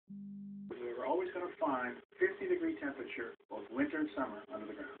we're always going to find 50-degree temperature, both winter and summer, under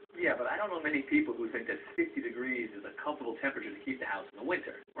the ground. Yeah, but I don't know many people who think that 50 degrees is a comfortable temperature to keep the house in the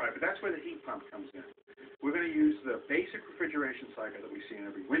winter. Right, but that's where the heat pump comes in. We're going to use the basic refrigeration cycle that we see in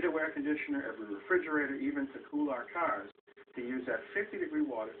every window air conditioner, every refrigerator, even to cool our cars, to use that 50-degree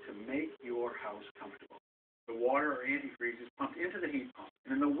water to make your house comfortable. The water or antifreeze is pumped into the heat pump,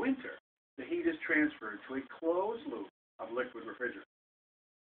 and in the winter, the heat is transferred to a closed loop of liquid refrigerant.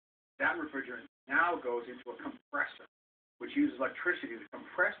 That refrigerant now goes into a compressor, which uses electricity to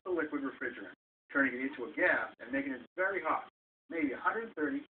compress the liquid refrigerant, turning it into a gas and making it very hot, maybe 130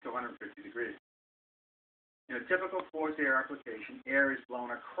 to 150 degrees. In a typical forced air application, air is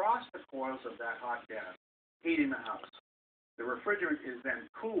blown across the coils of that hot gas, heating the house. The refrigerant is then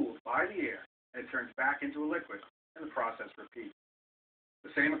cooled by the air, and it turns back into a liquid, and the process repeats.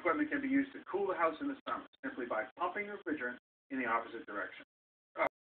 The same equipment can be used to cool the house in the summer, simply by pumping refrigerant in the opposite direction.